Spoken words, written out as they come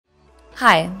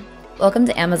Hi, welcome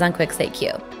to Amazon QuickSight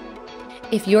Q.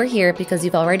 If you're here because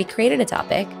you've already created a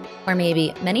topic, or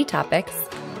maybe many topics,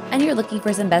 and you're looking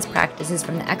for some best practices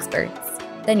from the experts,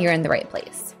 then you're in the right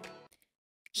place.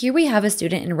 Here we have a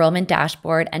student enrollment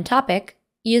dashboard and topic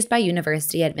used by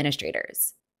university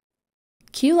administrators.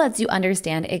 Q lets you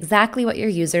understand exactly what your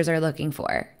users are looking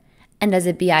for, and as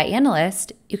a BI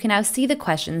analyst, you can now see the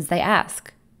questions they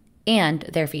ask and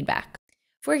their feedback.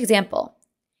 For example,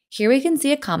 here we can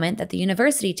see a comment that the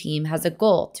university team has a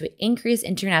goal to increase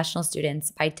international students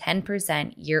by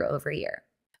 10% year over year.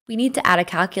 We need to add a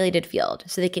calculated field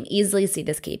so they can easily see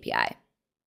this KPI.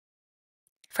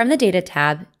 From the Data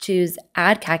tab, choose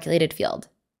Add Calculated Field.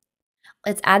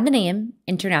 Let's add the name,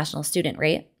 International Student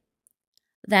Rate.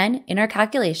 Then, in our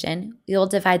calculation, we will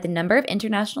divide the number of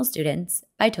international students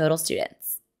by total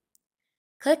students.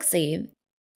 Click Save,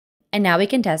 and now we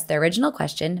can test the original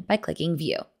question by clicking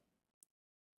View.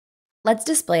 Let's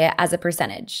display it as a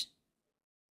percentage.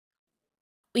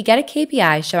 We get a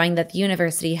KPI showing that the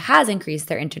university has increased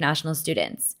their international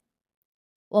students.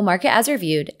 We'll mark it as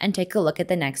reviewed and take a look at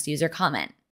the next user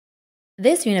comment.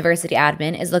 This university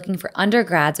admin is looking for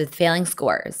undergrads with failing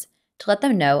scores to let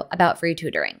them know about free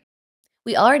tutoring.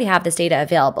 We already have this data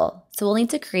available, so we'll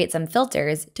need to create some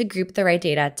filters to group the right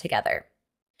data together.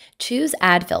 Choose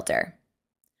Add Filter.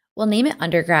 We'll name it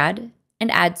Undergrad and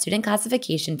add student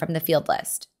classification from the field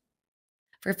list.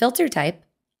 For filter type,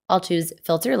 I'll choose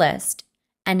Filter List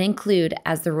and Include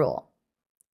as the rule.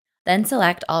 Then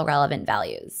select all relevant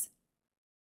values.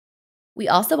 We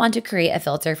also want to create a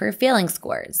filter for failing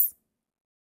scores.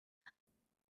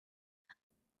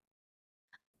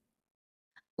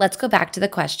 Let's go back to the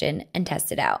question and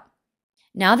test it out.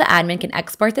 Now the admin can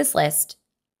export this list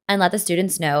and let the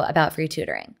students know about free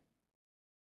tutoring.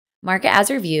 Mark it as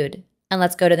reviewed, and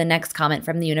let's go to the next comment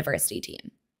from the university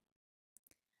team.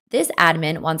 This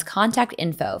admin wants contact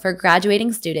info for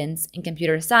graduating students in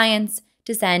computer science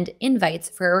to send invites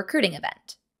for a recruiting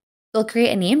event. We'll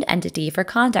create a named entity for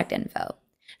contact info,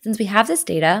 since we have this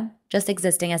data just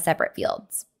existing as separate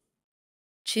fields.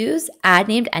 Choose Add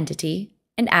Named Entity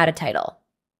and add a title.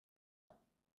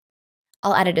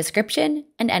 I'll add a description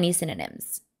and any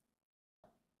synonyms.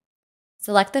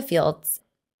 Select the fields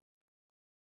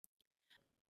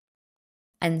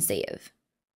and save.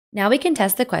 Now we can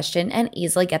test the question and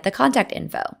easily get the contact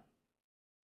info.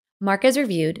 Mark as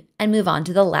reviewed and move on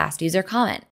to the last user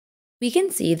comment. We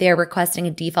can see they are requesting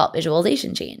a default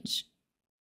visualization change.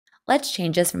 Let's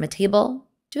change this from a table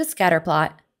to a scatter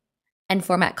plot and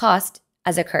format cost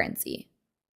as a currency.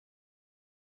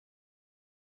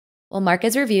 We'll mark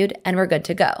as reviewed and we're good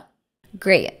to go.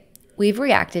 Great. We've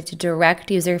reacted to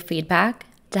direct user feedback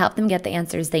to help them get the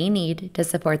answers they need to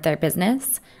support their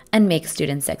business and make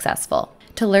students successful.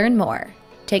 To learn more,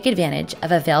 take advantage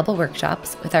of available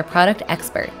workshops with our product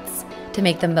experts to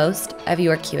make the most of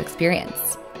your Q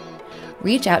experience.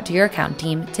 Reach out to your account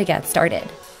team to get started.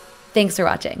 Thanks for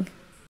watching.